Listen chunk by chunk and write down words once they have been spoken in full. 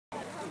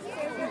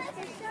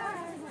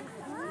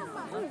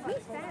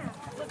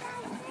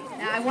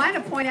I want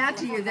to point out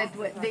to you that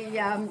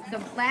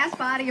the last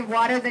body of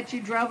water that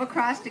you drove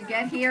across to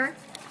get here,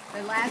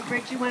 the last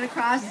bridge you went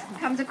across,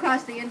 comes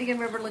across the Indian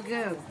River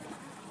Lagoon.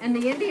 And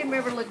the Indian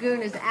River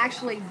Lagoon is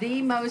actually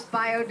the most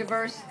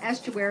biodiverse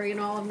estuary in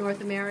all of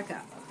North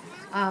America.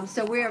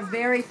 So we are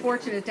very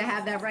fortunate to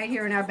have that right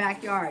here in our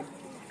backyard.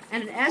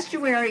 And an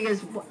estuary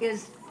is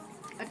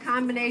a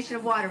combination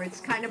of water. It's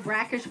kind of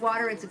brackish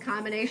water. It's a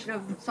combination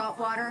of salt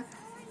water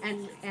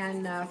and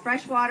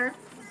fresh water.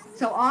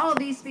 So all of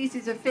these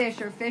species of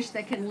fish are fish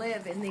that can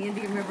live in the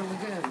Indian River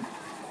Lagoon.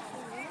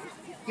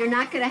 You're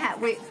not going to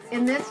have,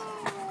 in this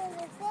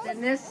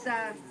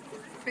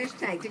fish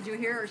tank, did you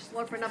hear her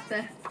slurping up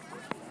the,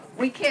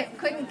 we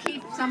couldn't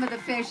keep some of the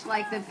fish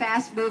like the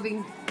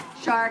fast-moving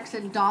sharks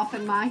and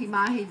dolphin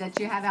mahi-mahi that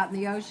you have out in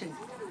the ocean.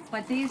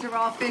 But these are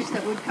all fish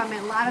that would come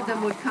in, a lot of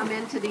them would come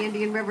into the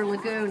Indian River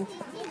Lagoon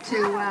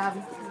to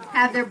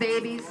have their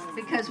babies,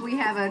 because we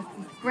have a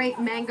great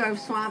mangrove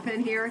swamp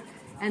in here.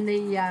 And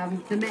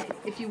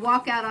if you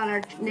walk out on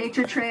our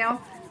nature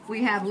trail,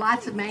 we have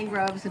lots of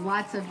mangroves and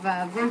lots of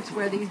roots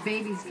where these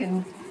babies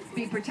can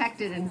be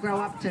protected and grow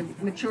up to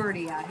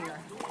maturity out here.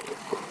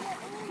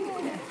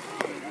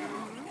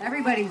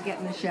 Everybody's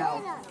getting the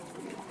show.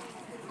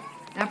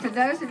 Now, for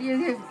those of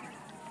you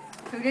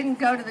who didn't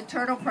go to the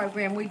turtle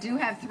program, we do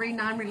have 3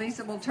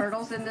 non-releasable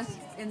turtles in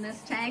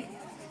this tank.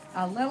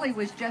 Lily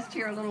was just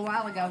here a little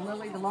while ago.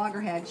 Lily the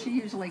loggerhead, she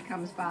usually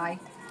comes by.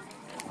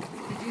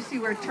 Did you see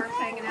where Turk's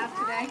hanging out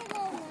today?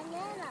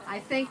 I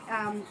think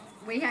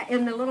we have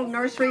in the little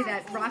nursery,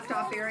 that rocked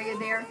off area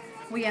there,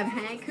 we have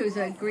Hank, who's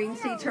a green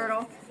sea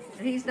turtle,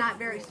 and he's not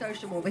very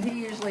sociable, but he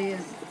usually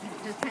is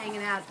just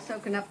hanging out,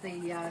 soaking up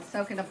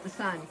the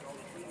sun.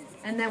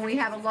 And then we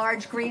have a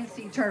large green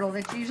sea turtle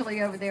that's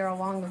usually over there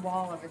along the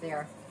wall over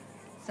there.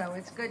 So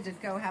it's good to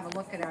go have a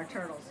look at our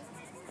turtles.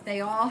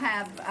 They all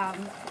have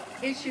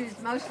issues,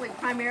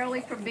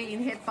 primarily from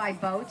being hit by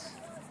boats.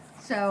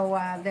 So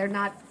they're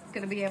not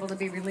going to be able to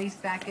be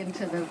released back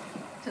into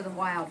the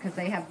wild because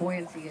they have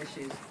buoyancy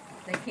issues.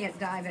 They can't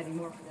dive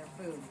anymore for their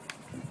food.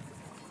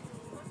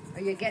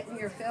 Are you getting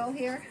your fill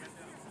here?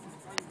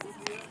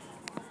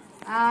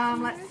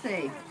 Let's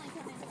see.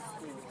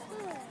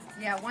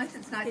 Yeah, once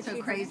it's not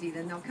so crazy,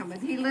 then they'll come in.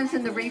 He lives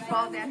in the reef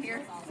ball down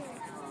here.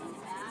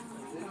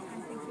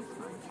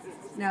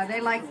 No,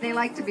 they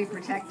like to be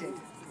protected.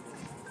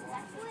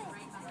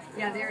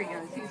 Yeah, there he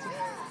goes.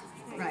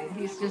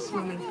 He's just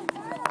swimming.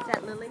 Is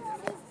that Lily?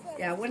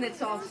 Yeah, when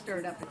it's all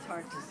stirred up, it's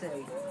hard to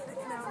see.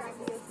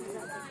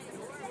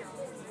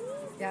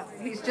 Yeah,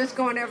 he's just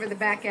going over the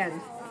back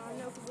end.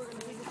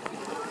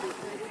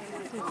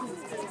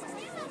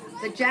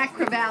 The jack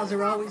crevalles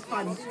are always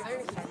fun.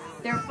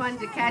 They're fun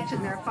to catch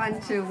and they're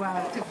fun to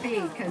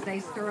feed because they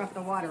stir up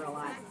the water a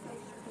lot.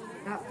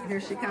 Oh,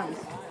 here she comes.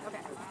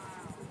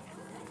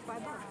 What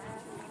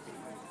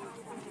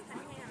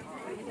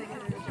do you think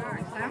of the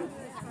sharks, huh?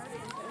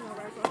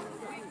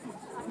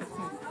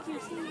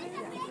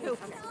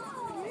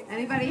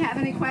 Anybody have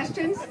any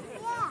questions?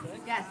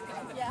 Yes.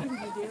 Yeah,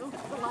 you do.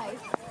 For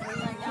life.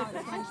 Right now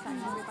it's lunchtime.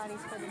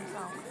 Everybody's for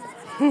themselves.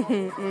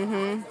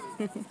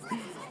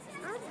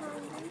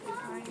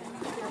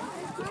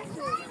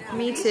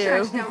 Me These too.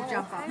 sharks don't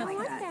jump up like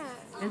that.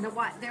 And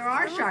there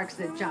are sharks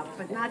that jump,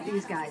 but not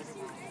these guys.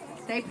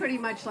 They pretty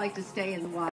much like to stay in the water.